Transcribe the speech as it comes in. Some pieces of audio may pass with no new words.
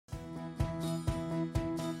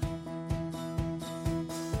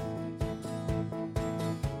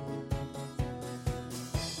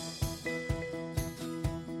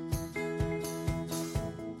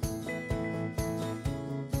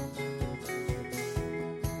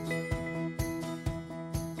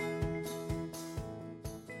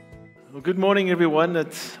Well, good morning, everyone.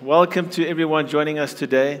 Welcome to everyone joining us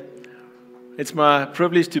today. It's my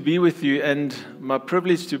privilege to be with you and my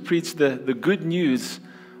privilege to preach the good news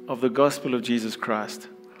of the gospel of Jesus Christ.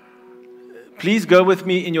 Please go with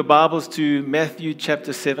me in your Bibles to Matthew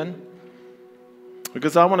chapter 7,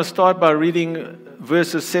 because I want to start by reading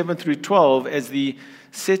verses 7 through 12 as the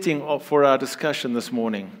setting for our discussion this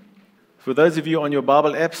morning. For those of you on your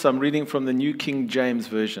Bible apps, I'm reading from the New King James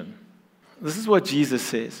Version. This is what Jesus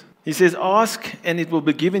says. He says, "Ask, and it will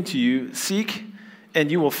be given to you. Seek,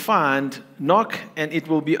 and you will find. Knock, and it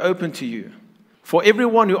will be open to you. For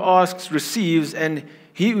everyone who asks receives, and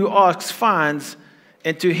he who asks finds,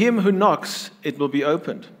 and to him who knocks it will be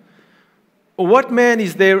opened. Or what man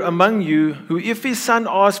is there among you who, if his son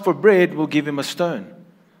asks for bread, will give him a stone?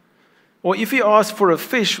 Or if he asks for a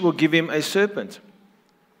fish, will give him a serpent?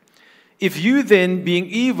 If you then, being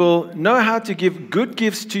evil, know how to give good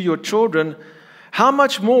gifts to your children, how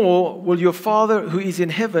much more will your Father who is in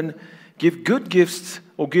heaven give good gifts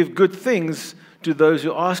or give good things to those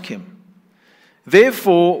who ask him?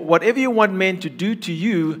 Therefore, whatever you want men to do to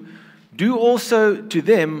you, do also to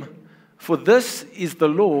them, for this is the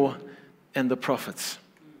law and the prophets."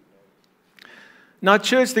 Now,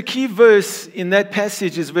 church, the key verse in that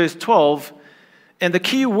passage is verse 12, and the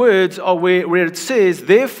key words are where it says,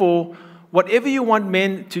 "Therefore, whatever you want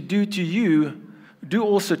men to do to you, do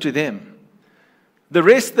also to them." The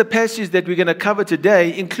rest of the passage that we're going to cover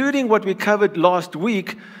today, including what we covered last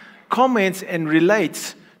week, comments and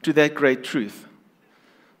relates to that great truth.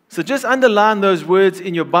 So just underline those words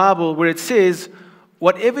in your Bible where it says,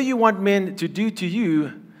 "Whatever you want men to do to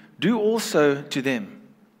you, do also to them."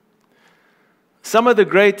 Some of the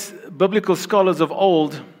great biblical scholars of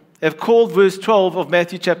old have called verse 12 of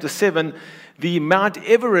Matthew chapter 7 the Mount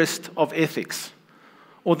Everest of ethics,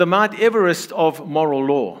 or the Mount Everest of moral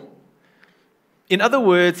law. In other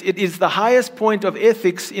words, it is the highest point of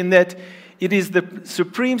ethics in that it is the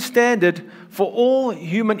supreme standard for all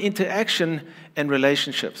human interaction and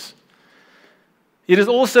relationships. It is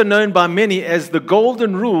also known by many as the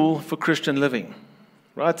golden rule for Christian living.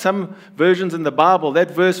 Right? Some versions in the Bible,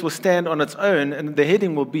 that verse will stand on its own and the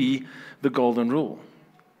heading will be the golden rule.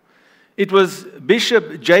 It was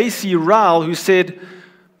Bishop J.C. Ryle who said,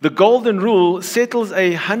 "The golden rule settles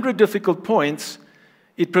 100 difficult points.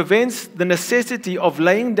 It prevents the necessity of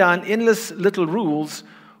laying down endless little rules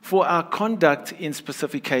for our conduct in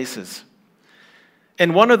specific cases."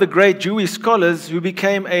 And one of the great Jewish scholars who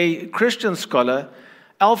became a Christian scholar,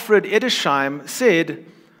 Alfred Edersheim, said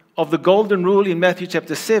of the golden rule in Matthew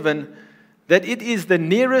chapter 7 that it is the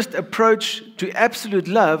nearest approach to absolute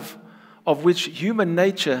love of which human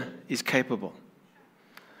nature is capable.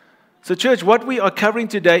 So, church, what we are covering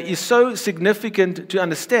today is so significant to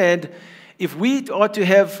understand if we are to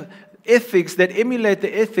have ethics that emulate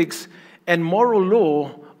the ethics and moral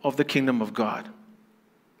law of the kingdom of God.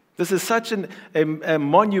 This is such a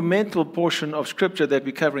monumental portion of Scripture that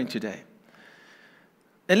we're covering today.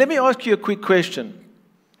 And let me ask you a quick question.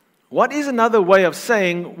 What is another way of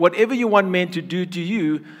saying, whatever you want men to do to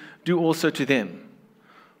you, do also to them?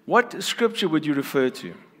 What Scripture would you refer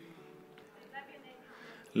to?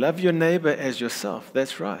 Love your neighbor as yourself.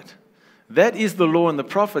 That's right. That is the law and the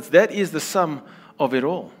prophets. That is the sum of it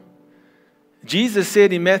all. Jesus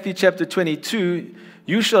said in Matthew chapter 22,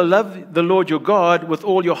 "You shall love the Lord your God with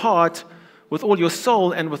all your heart, with all your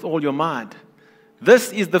soul, and with all your mind.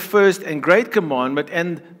 This is the first and great commandment,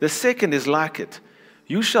 and the second is like it.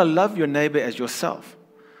 You shall love your neighbor as yourself.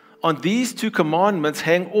 On these two commandments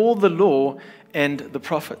hang all the law and the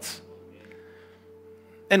prophets."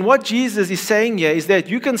 And what Jesus is saying here is that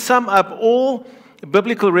you can sum up all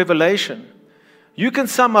biblical revelation. You can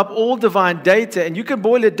sum up all divine data and you can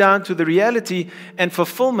boil it down to the reality and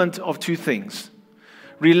fulfillment of two things: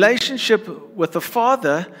 relationship with the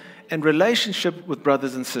Father and relationship with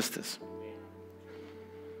brothers and sisters.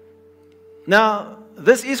 Now,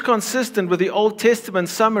 this is consistent with the Old Testament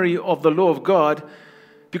summary of the law of God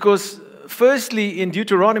because firstly in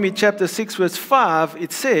Deuteronomy chapter 6 verse 5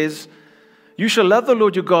 it says, "You shall love the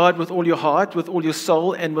Lord your God with all your heart, with all your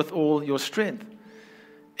soul, and with all your strength."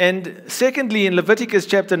 And secondly, in Leviticus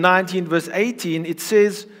chapter 19, verse 18, it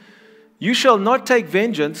says, "You shall not take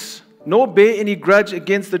vengeance, nor bear any grudge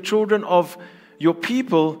against the children of your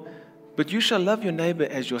people, but you shall love your neighbor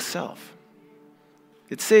as yourself."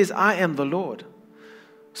 It says, "I am the Lord."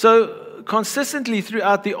 So, consistently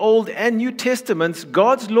throughout the Old and New Testaments,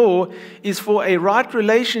 God's law is for a right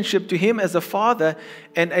relationship to Him as a Father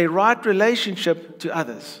and a right relationship to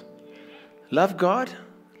others. Love God,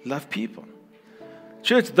 love people.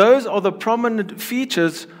 Church, those are the prominent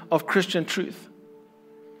features of Christian truth.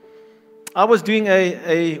 I was doing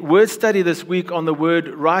a word study this week on the word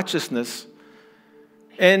righteousness.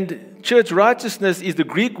 And church, righteousness is the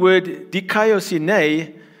Greek word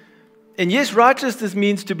dikaiosine. And yes, righteousness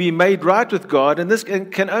means to be made right with God. And this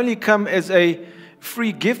can only come as a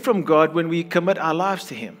free gift from God when we commit our lives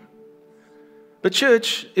to Him. But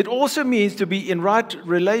church, it also means to be in right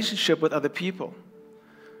relationship with other people.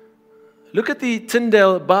 Look at the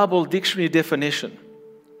Tyndale Bible Dictionary definition.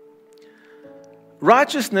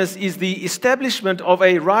 Righteousness is the establishment of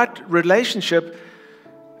a right relationship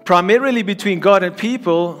primarily between God and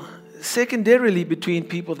people, secondarily between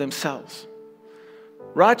people themselves.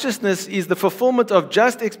 Righteousness is the fulfillment of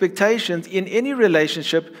just expectations in any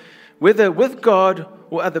relationship, whether with God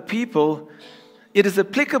or other people. It is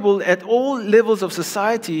applicable at all levels of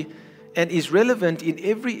society and is relevant in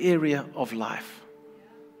every area of life.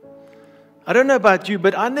 I don't know about you,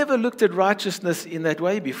 but I never looked at righteousness in that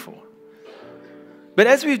way before. But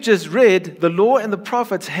as we've just read, the law and the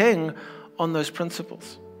prophets hang on those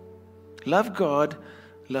principles. Love God,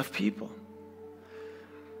 love people.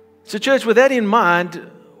 So church, with that in mind,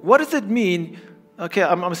 what does it mean? Okay,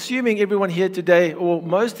 I'm assuming everyone here today, or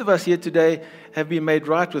most of us here today, have been made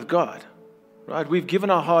right with God. Right? We've given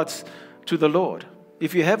our hearts to the Lord.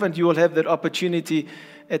 If you haven't, you will have that opportunity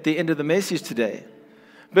at the end of the message today.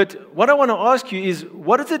 But what I want to ask you is,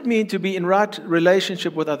 what does it mean to be in right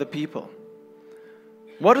relationship with other people?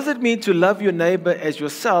 What does it mean to love your neighbor as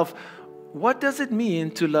yourself? What does it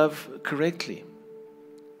mean to love correctly?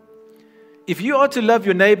 If you are to love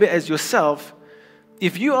your neighbor as yourself,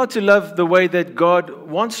 if you are to love the way that God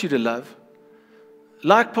wants you to love,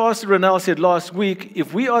 like Pastor Ronell said last week,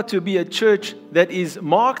 if we are to be a church that is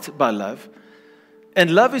marked by love,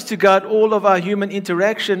 and love is to guide all of our human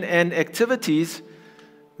interaction and activities,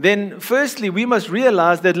 then firstly, we must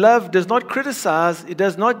realize that love does not criticize, it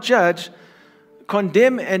does not judge,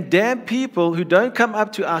 condemn and damn people who don't come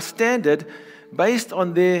up to our standard based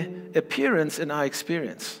on their appearance and our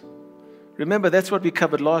experience. Remember, that's what we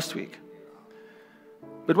covered last week.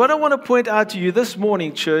 But what I want to point out to you this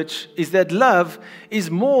morning, church, is that love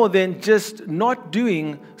is more than just not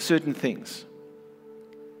doing certain things.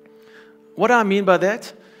 What do I mean by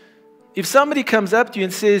that? If somebody comes up to you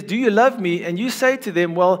and says, "Do you love me?" and you say to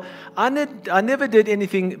them, "Well, I never did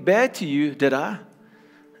anything bad to you, did I?"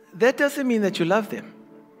 That doesn't mean that you love them,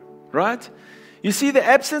 right? You see, the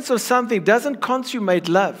absence of something doesn't consummate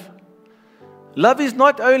love. Love is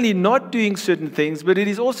not only not doing certain things, but it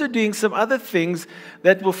is also doing some other things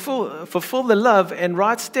that will fulfill the love and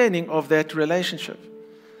right standing of that relationship.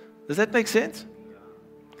 Does that make sense?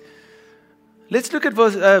 Let's look at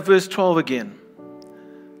verse 12 again.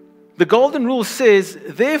 The golden rule says,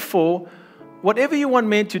 "Therefore, whatever you want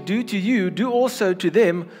men to do to you, do also to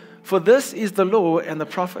them, for this is the law and the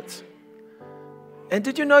prophets." And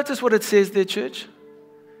did you notice what it says there, church?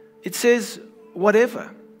 It says,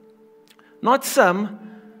 whatever. Not some,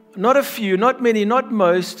 not a few, not many, not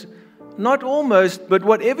most, not almost, but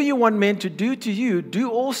whatever you want men to do to you, do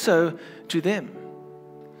also to them.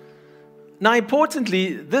 Now,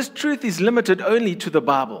 importantly, this truth is limited only to the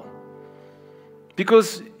Bible.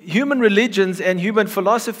 Because human religions and human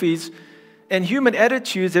philosophies and human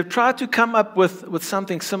attitudes have tried to come up with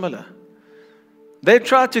something similar. They've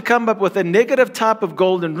tried to come up with a negative type of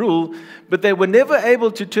golden rule, but they were never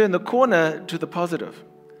able to turn the corner to the positive.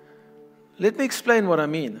 Let me explain what I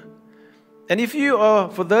mean. And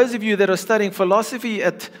for those of you that are studying philosophy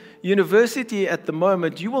at university at the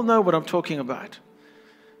moment, you will know what I'm talking about.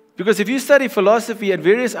 Because if you study philosophy and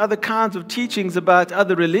various other kinds of teachings about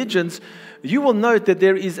other religions, you will note that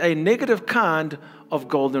there is a negative kind of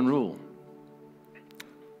golden rule.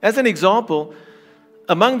 As an example,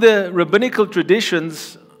 among the rabbinical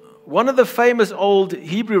traditions, one of the famous old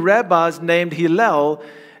Hebrew rabbis named Hillel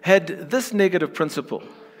had this negative principle.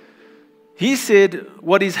 He said,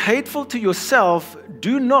 "What is hateful to yourself,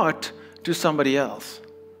 do not to somebody else."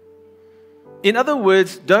 In other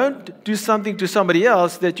words, don't do something to somebody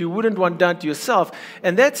else that you wouldn't want done to yourself.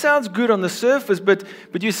 And that sounds good on the surface, but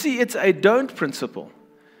you see, it's a don't principle.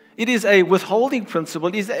 It is a withholding principle.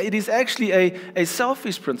 It is actually a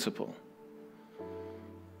selfish principle.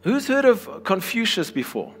 Who's heard of Confucius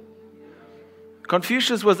before?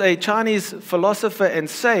 Confucius was a Chinese philosopher and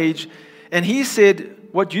sage, and he said,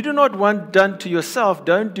 "What you do not want done to yourself,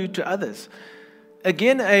 don't do to others."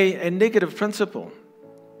 Again, a negative principle.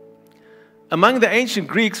 Among the ancient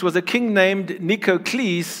Greeks was a king named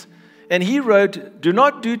Nicocles, and he wrote, "Do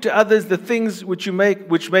not do to others the things which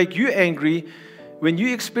make you angry when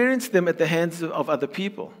you experience them at the hands of other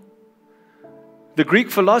people." The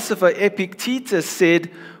Greek philosopher Epictetus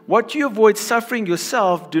said, "What you avoid suffering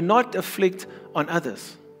yourself, do not afflict on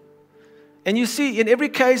others." And you see, in every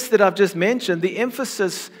case that I've just mentioned, the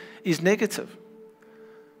emphasis is negative.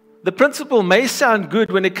 The principle may sound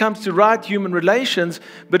good when it comes to right human relations,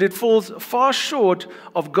 but it falls far short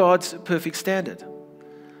of God's perfect standard.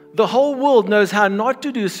 The whole world knows how not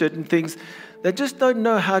to do certain things. They just don't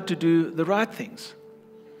know how to do the right things.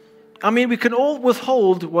 I mean, we can all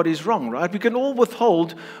withhold what is wrong, right? We can all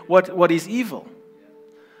withhold what is evil.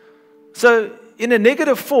 So, in a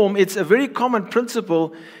negative form, it's a very common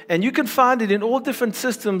principle, and you can find it in all different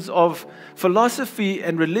systems of philosophy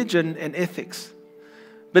and religion and ethics.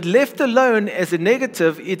 But left alone as a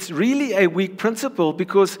negative, it's really a weak principle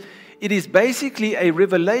because it is basically a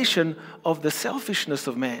revelation of the selfishness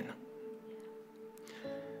of man.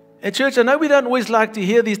 And church, I know we don't always like to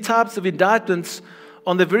hear these types of indictments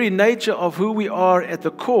on the very nature of who we are at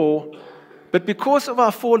the core, but because of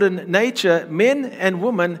our fallen nature, men and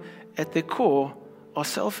women at their core are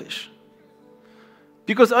selfish.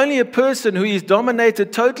 Because only a person who is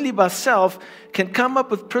dominated totally by self can come up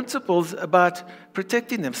with principles about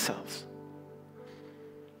protecting themselves.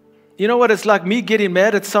 You know what? It's like me getting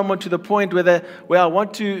mad at someone to the point where I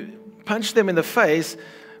want to punch them in the face,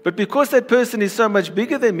 but because that person is so much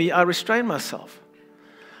bigger than me, I restrain myself.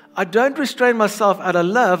 I don't restrain myself out of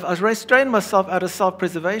love, I restrain myself out of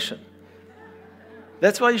self-preservation.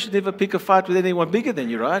 That's why you should never pick a fight with anyone bigger than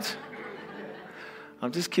you, right?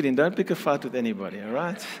 I'm just kidding. Don't pick a fight with anybody, all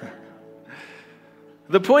right?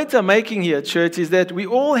 The point I'm making here, church, is that we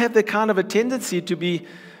all have the kind of a tendency to be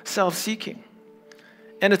self-seeking.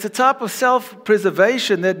 And it's a type of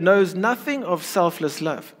self-preservation that knows nothing of selfless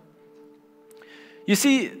love. You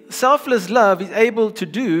see, selfless love is able to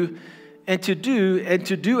do and to do and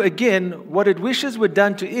to do again what it wishes were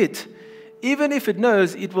done to it, even if it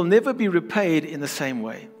knows it will never be repaid in the same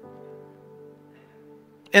way.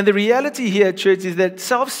 And the reality here, church, is that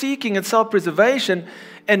self-seeking and self-preservation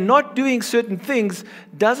and not doing certain things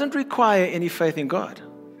doesn't require any faith in God.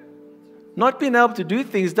 Not being able to do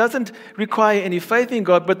things doesn't require any faith in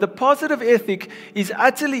God, but the positive ethic is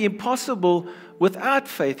utterly impossible without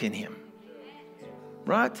faith in Him.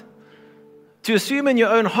 Right? To assume in your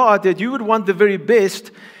own heart that you would want the very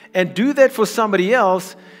best and do that for somebody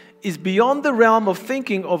else is beyond the realm of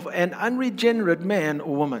thinking of an unregenerate man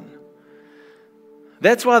or woman.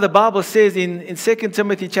 That's why the Bible says in 2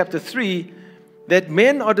 Timothy chapter 3 that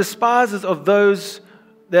men are despisers of those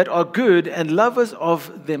that are good and lovers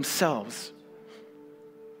of themselves.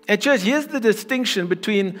 And church, here's the distinction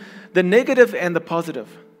between the negative and the positive.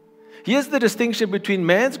 Here's the distinction between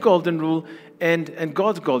man's golden rule and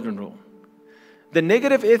God's golden rule. The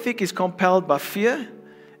negative ethic is compelled by fear,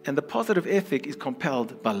 and the positive ethic is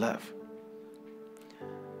compelled by love.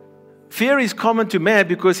 Fear is common to man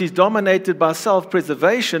because he's dominated by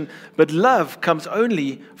self-preservation, but love comes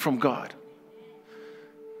only from God.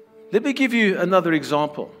 Let me give you another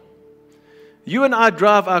example. You and I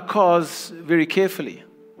drive our cars very carefully,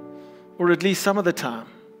 or at least some of the time.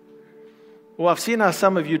 Well, I've seen how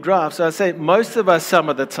some of you drive, so I say most of us some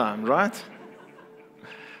of the time, right?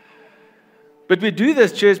 But we do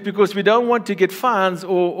this, church, because we don't want to get fines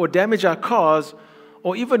or damage our cars,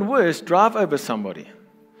 or even worse, drive over somebody.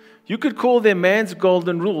 You could call them man's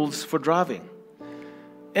golden rules for driving.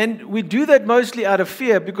 And we do that mostly out of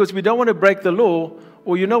fear because we don't want to break the law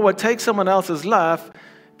or, you know what, take someone else's life,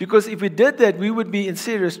 because if we did that, we would be in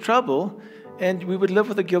serious trouble and we would live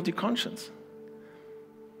with a guilty conscience.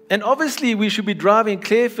 And obviously, we should be driving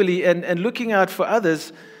carefully and looking out for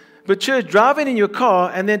others. But church, driving in your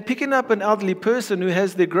car and then picking up an elderly person who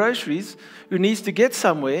has their groceries, who needs to get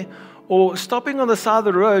somewhere, or stopping on the side of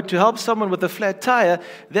the road to help someone with a flat tire,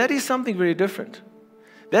 that is something very different.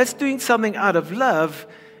 That's doing something out of love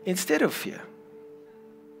instead of fear.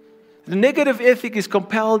 The negative ethic is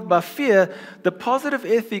compelled by fear. The positive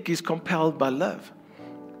ethic is compelled by love.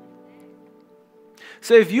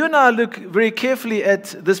 So if you and I look very carefully at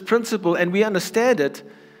this principle and we understand it,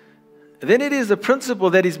 then it is a principle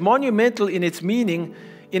that is monumental in its meaning,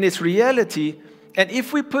 in its reality, and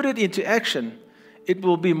if we put it into action, it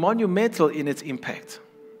will be monumental in its impact.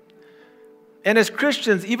 And as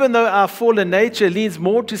Christians, even though our fallen nature leans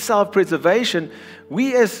more to self-preservation,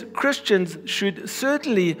 we as Christians should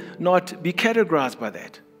certainly not be categorized by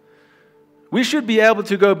that. We should be able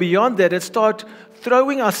to go beyond that and start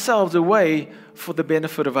throwing ourselves away for the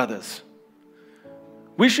benefit of others.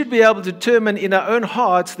 We should be able to determine in our own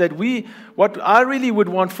hearts that what I really would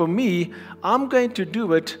want for me, I'm going to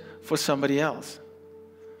do it for somebody else.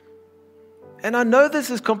 And I know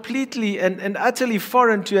this is completely and utterly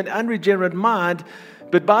foreign to an unregenerate mind,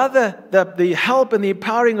 but by the help and the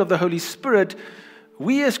empowering of the Holy Spirit,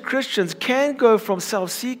 we as Christians can go from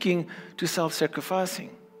self-seeking to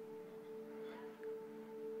self-sacrificing.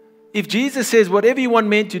 If Jesus says, whatever you want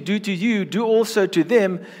men to do to you, do also to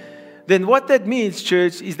them, then what that means,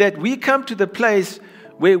 church, is that we come to the place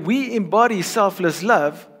where we embody selfless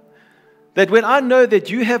love, that when I know that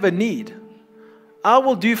you have a need, I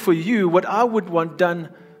will do for you what I would want done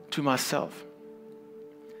to myself.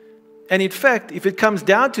 And in fact, if it comes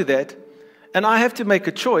down to that, and I have to make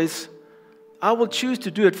a choice, I will choose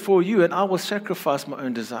to do it for you, and I will sacrifice my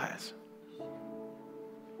own desires.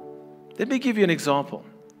 Let me give you an example.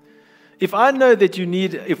 If I know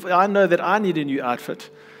that I need a new outfit,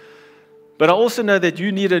 but I also know that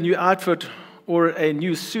you need a new outfit or a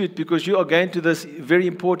new suit because you are going to this very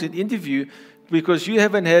important interview because you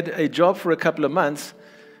haven't had a job for a couple of months,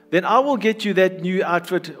 then I will get you that new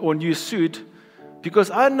outfit or new suit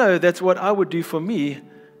because I know that's what I would do for me,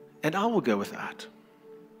 and I will go with that.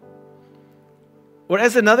 Or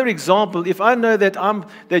as another example, if I know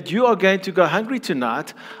that you are going to go hungry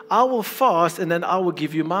tonight, I will fast and then I will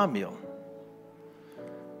give you my meal.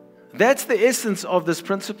 That's the essence of this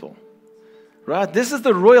principle, right? This is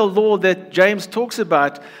the royal law that James talks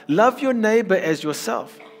about. Love your neighbor as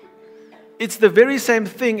yourself. It's the very same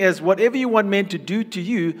thing as whatever you want men to do to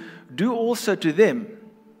you, do also to them.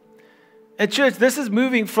 And church, this is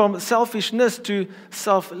moving from selfishness to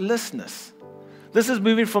selflessness. This is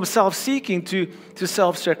moving from self-seeking to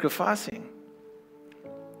self-sacrificing.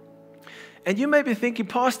 And you may be thinking,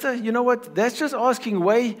 Pastor, you know what? That's just asking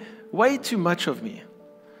way too much of me.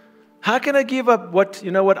 How can I give up what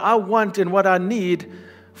I want and what I need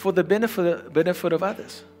for the benefit of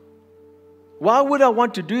others? Why would I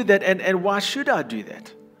want to do that, and why should I do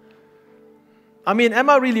that? I mean, am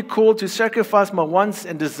I really called to sacrifice my wants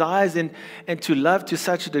and desires and to love to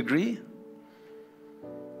such a degree?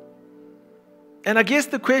 And I guess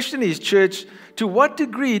the question is, church, to what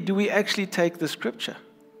degree do we actually take the scripture?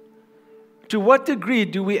 To what degree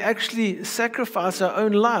do we actually sacrifice our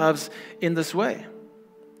own lives in this way?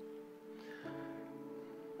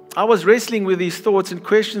 I was wrestling with these thoughts and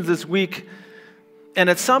questions this week, and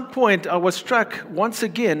at some point I was struck once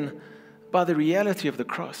again by the reality of the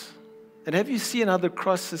cross. And have you seen how the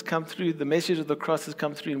cross has come through, the message of the cross has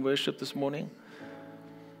come through in worship this morning?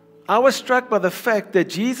 I was struck by the fact that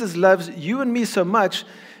Jesus loves you and me so much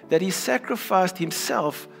that he sacrificed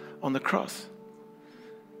himself on the cross.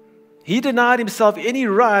 He denied himself any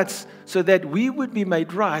rights so that we would be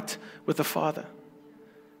made right with the Father.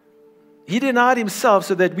 He denied himself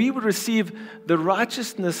so that we would receive the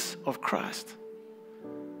righteousness of Christ.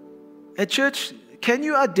 At church, can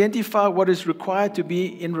you identify what is required to be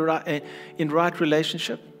in right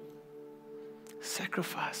relationship?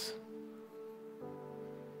 Sacrifice.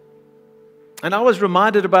 And I was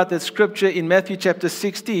reminded about that scripture in Matthew chapter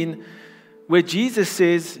 16, where Jesus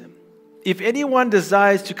says, if anyone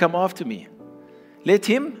desires to come after me, let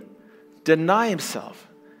him deny himself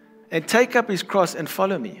and take up his cross and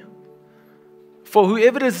follow me. For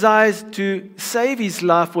whoever desires to save his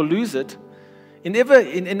life will lose it.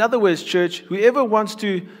 In other words, church, whoever wants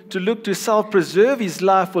to look to self-preserve his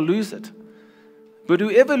life will lose it. But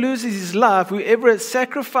whoever loses his life, whoever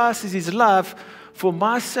sacrifices his life for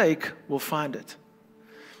my sake will find it.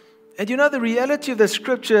 And you know, the reality of the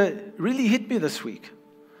scripture really hit me this week.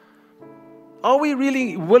 Are we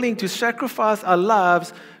really willing to sacrifice our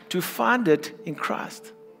lives to find it in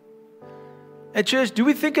Christ? And church, do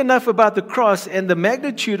we think enough about the cross and the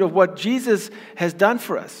magnitude of what Jesus has done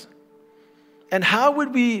for us? And how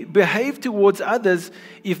would we behave towards others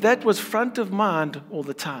if that was front of mind all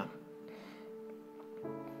the time?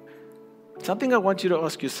 Something I want you to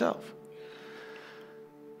ask yourself.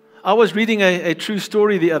 I was reading a true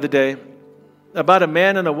story the other day about a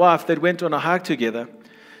man and a wife that went on a hike together,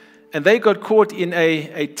 and they got caught in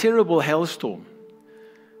a terrible hailstorm.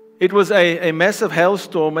 It was a massive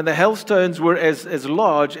hailstorm, and the hailstones were as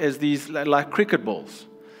large as these like cricket balls.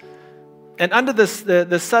 And under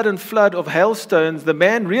the sudden flood of hailstones, the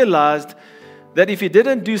man realized that if he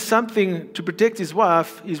didn't do something to protect his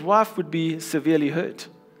wife would be severely hurt.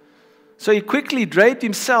 So he quickly draped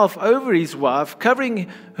himself over his wife, covering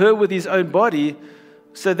her with his own body,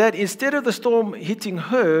 so that instead of the storm hitting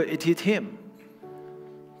her, it hit him.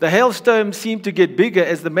 The hailstone seemed to get bigger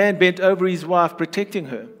as the man bent over his wife, protecting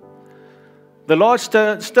her. The large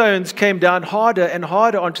stones came down harder and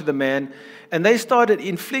harder onto the man, and they started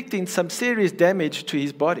inflicting some serious damage to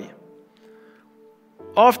his body.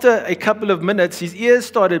 After a couple of minutes, his ears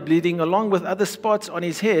started bleeding along with other spots on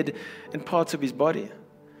his head and parts of his body.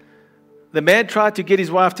 The man tried to get his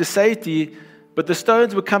wife to safety, but the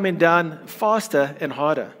stones were coming down faster and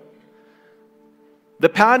harder. The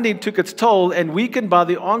pounding took its toll, and weakened by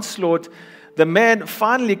the onslaught, the man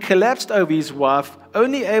finally collapsed over his wife,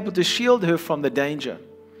 only able to shield her from the danger.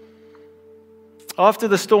 After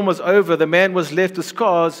the storm was over, the man was left with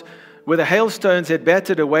scars where the hailstones had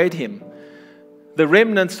battered away at him. The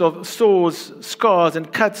remnants of sores, scars,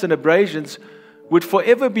 and cuts and abrasions would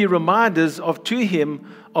forever be reminders to him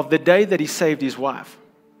of the day that he saved his wife.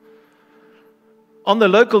 On the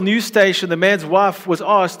local news station, the man's wife was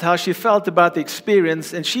asked how she felt about the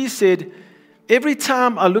experience, and she said, "Every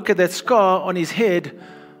time I look at that scar on his head,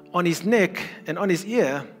 on his neck, and on his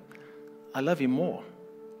ear, I love him more.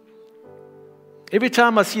 Every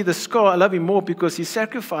time I see the scar, I love him more because he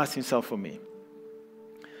sacrificed himself for me."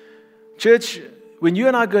 Church, when you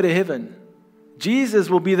and I go to heaven, Jesus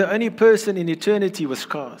will be the only person in eternity with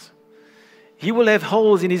scars. He will have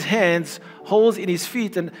holes in his hands, holes in his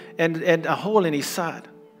feet, and a hole in his side.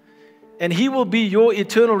 And he will be your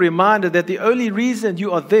eternal reminder that the only reason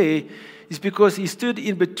you are there is because he stood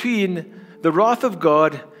in between the wrath of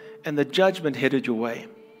God and the judgment headed your way.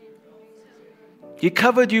 He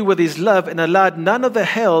covered you with his love and allowed none of the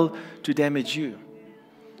hell to damage you.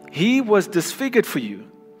 He was disfigured for you.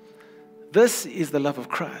 This is the love of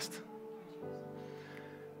Christ.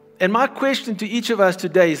 And my question to each of us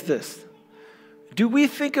today is this: do we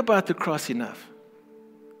think about the cross enough?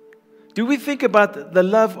 Do we think about the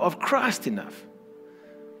love of Christ enough?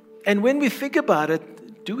 And when we think about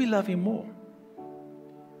it, do we love him more?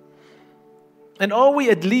 And are we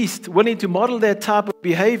at least willing to model that type of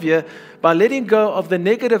behavior by letting go of the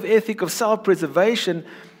negative ethic of self-preservation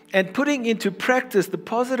and putting into practice the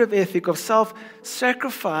positive ethic of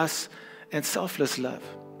self-sacrifice and selfless love?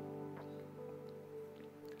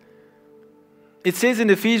 It says in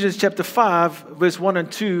Ephesians chapter 5, verse 1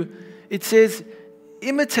 and 2, it says,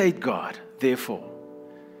 "Imitate God, therefore,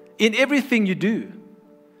 in everything you do,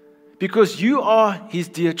 because you are his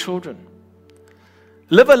dear children.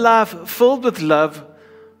 Live a life filled with love,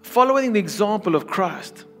 following the example of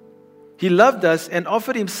Christ. He loved us and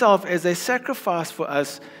offered himself as a sacrifice for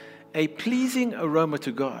us, a pleasing aroma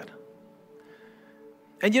to God."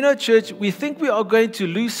 And you know, church, we think we are going to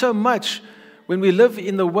lose so much when we live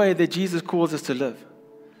in the way that Jesus calls us to live.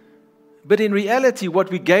 But in reality, what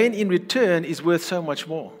we gain in return is worth so much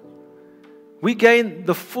more. We gain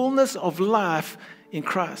the fullness of life in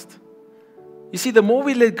Christ. You see, the more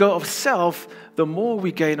we let go of self, the more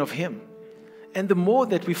we gain of him, and the more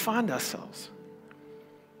that we find ourselves.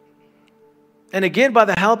 And again, by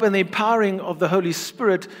the help and the empowering of the Holy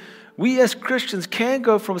Spirit, we as Christians can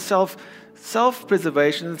go from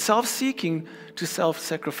self-preservation and self-seeking to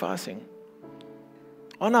self-sacrificing.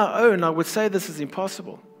 On our own, I would say this is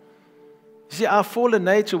impossible. You see, our fallen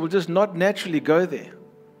nature will just not naturally go there.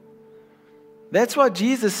 That's why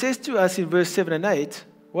Jesus says to us in verse 7 and 8,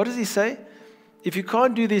 what does he say? If you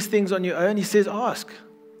can't do these things on your own, he says, ask.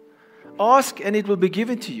 Ask and it will be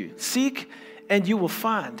given to you. Seek and you will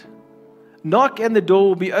find. Knock and the door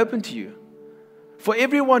will be open to you. For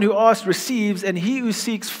everyone who asks receives, and he who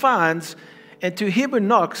seeks finds, and to him who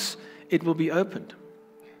knocks it will be opened.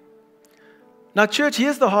 Now, church,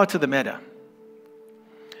 here's the heart of the matter.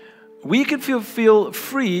 We can feel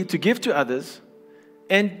free to give to others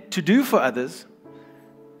and to do for others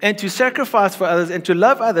and to sacrifice for others and to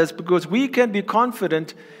love others because we can be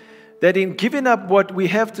confident that in giving up what we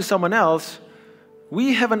have to someone else,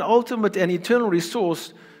 we have an ultimate and eternal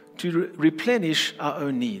resource to replenish our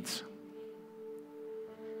own needs.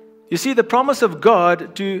 You see, the promise of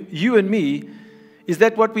God to you and me is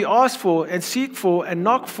that what we ask for and seek for and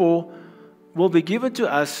knock for will be given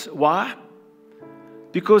to us. Why?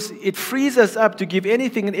 Because it frees us up to give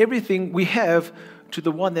anything and everything we have to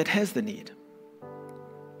the one that has the need.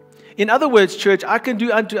 In other words, church, I can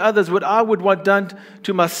do unto others what I would want done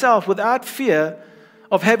to myself without fear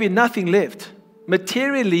of having nothing left,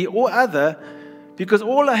 materially or other, because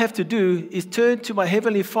all I have to do is turn to my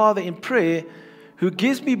Heavenly Father in prayer, who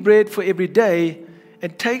gives me bread for every day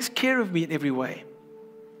and takes care of me in every way.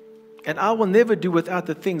 And I will never do without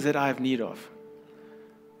the things that I have need of.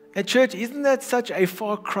 And church, isn't that such a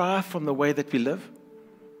far cry from the way that we live?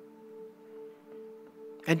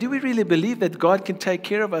 And do we really believe that God can take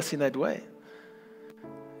care of us in that way?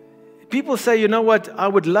 People say, you know what, I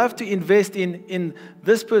would love to invest in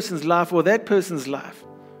this person's life or that person's life,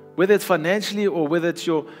 whether it's financially or whether it's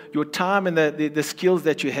your time and the skills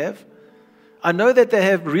that you have. I know that they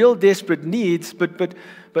have real desperate needs, but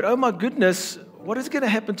oh my goodness, what is going to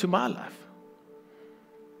happen to my life?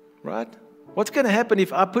 Right? What's going to happen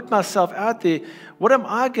if I put myself out there? What am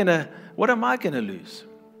I going to lose?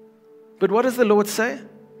 But what does the Lord say?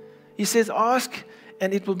 He says, ask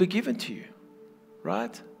and it will be given to you.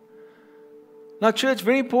 Right? Now, church,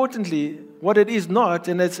 very importantly, what it is not,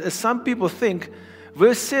 and as some people think,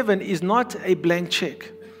 verse 7 is not a blank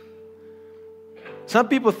check. Some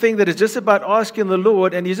people think that it's just about asking the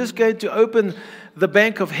Lord and He's just going to open the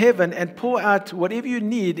bank of heaven and pour out whatever you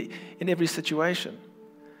need in every situation.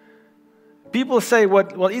 People say,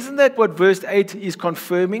 well, isn't that what verse 8 is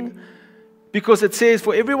confirming? Because it says,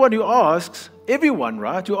 for everyone who asks, everyone,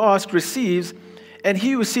 right, who asks receives, and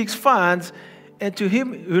he who seeks finds, and to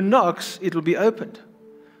him who knocks it will be opened.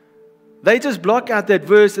 They just block out that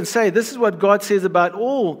verse and say, this is what God says about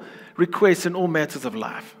all requests and all matters of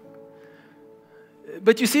life.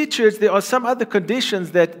 But you see, church, there are some other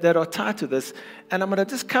conditions that are tied to this, and I'm going to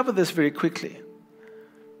just cover this very quickly.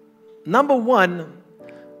 Number one,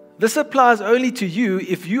 this applies only to you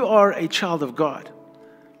if you are a child of God.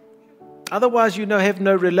 Otherwise, you have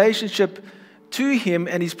no relationship to Him,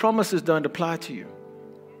 and His promises don't apply to you.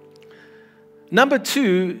 Number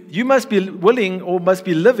two, you must be willing or must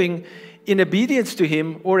be living in obedience to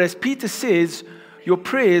Him, or as Peter says, your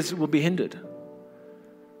prayers will be hindered.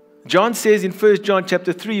 John says in 1 John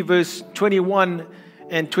chapter 3, verse 21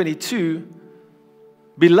 and 22,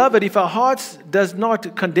 Beloved, if our hearts does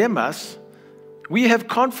not condemn us, we have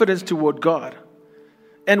confidence toward God.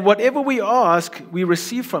 And whatever we ask, we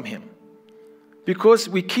receive from Him, because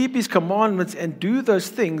we keep His commandments and do those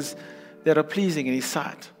things that are pleasing in His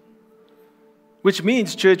sight. Which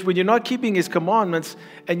means, church, when you're not keeping His commandments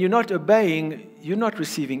and you're not obeying, you're not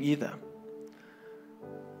receiving either.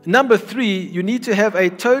 Number three, you need to have a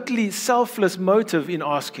totally selfless motive in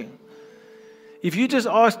asking. If you just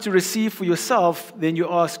ask to receive for yourself, then you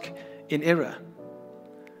ask in error.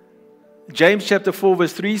 James chapter 4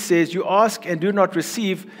 verse 3 says, You ask and do not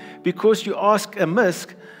receive because you ask amiss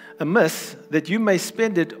that you may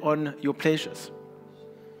spend it on your pleasures.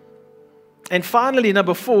 And finally,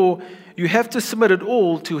 number four, you have to submit it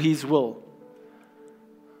all to His will.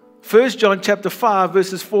 1 John chapter 5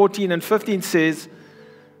 verses 14 and 15 says,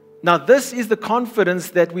 Now this is the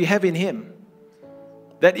confidence that we have in Him,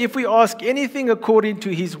 that if we ask anything according to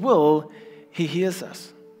His will, He hears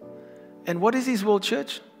us. And what is His will,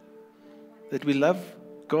 church? That we love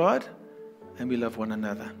God and we love one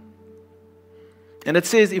another. And it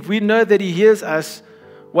says, if we know that He hears us,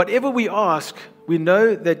 whatever we ask, we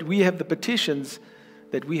know that we have the petitions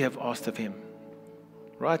that we have asked of Him.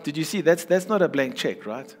 Right? Did you see? That's not a blank check,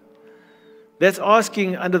 right? That's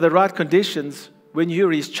asking under the right conditions. When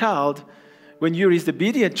you're His child, when you're His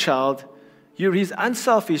obedient child, you're His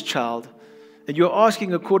unselfish child, and you're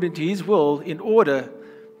asking according to His will in order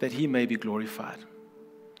that He may be glorified.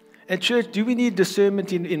 And church, do we need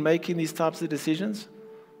discernment in making these types of decisions?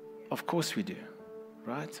 Of course we do,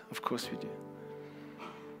 right? Of course we do.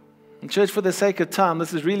 And church, for the sake of time,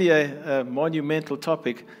 this is really a monumental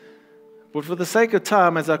topic, but for the sake of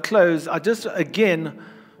time, as I close, I just again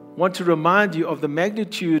want to remind you of the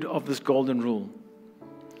magnitude of this golden rule.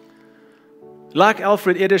 Like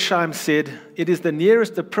Alfred Edersheim said, it is the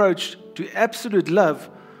nearest approach to absolute love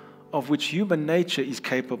of which human nature is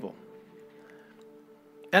capable.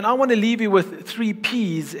 And I want to leave you with 3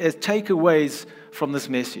 P's as takeaways from this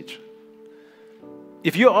message.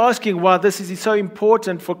 If you're asking why this is so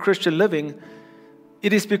important for Christian living,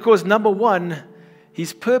 it is because, number one,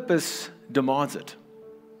 His purpose demands it.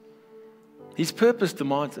 His purpose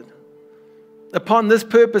demands it. Upon this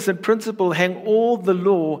purpose and principle hang all the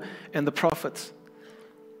law and the prophets.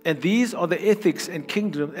 And these are the ethics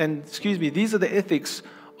these are the ethics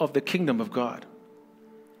of the kingdom of God.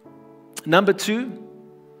 Number two,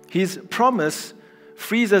 His promise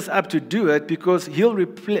frees us up to do it because He'll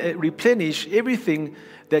replenish everything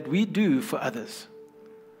that we do for others.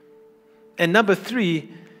 And number three,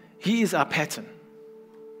 He is our pattern.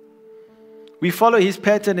 We follow His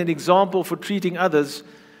pattern and example for treating others,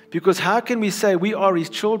 because how can we say we are His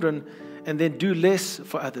children and then do less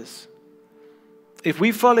for others? If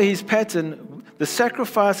we follow His pattern, the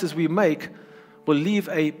sacrifices we make will leave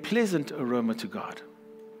a pleasant aroma to God.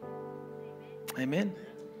 Amen.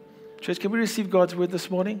 Church, can we receive God's word this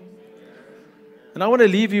morning? And I want to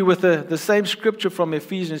leave you with the same scripture from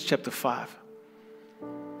Ephesians chapter 5.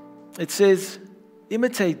 It says,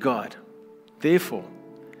 imitate God, therefore,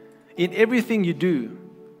 in everything you do,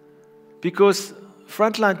 because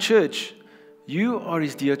Frontline Church, you are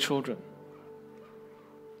His dear children.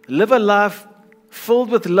 Live a life filled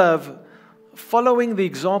with love, following the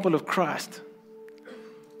example of Christ.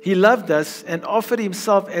 He loved us and offered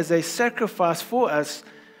Himself as a sacrifice for us,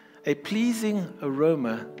 a pleasing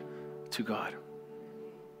aroma to God.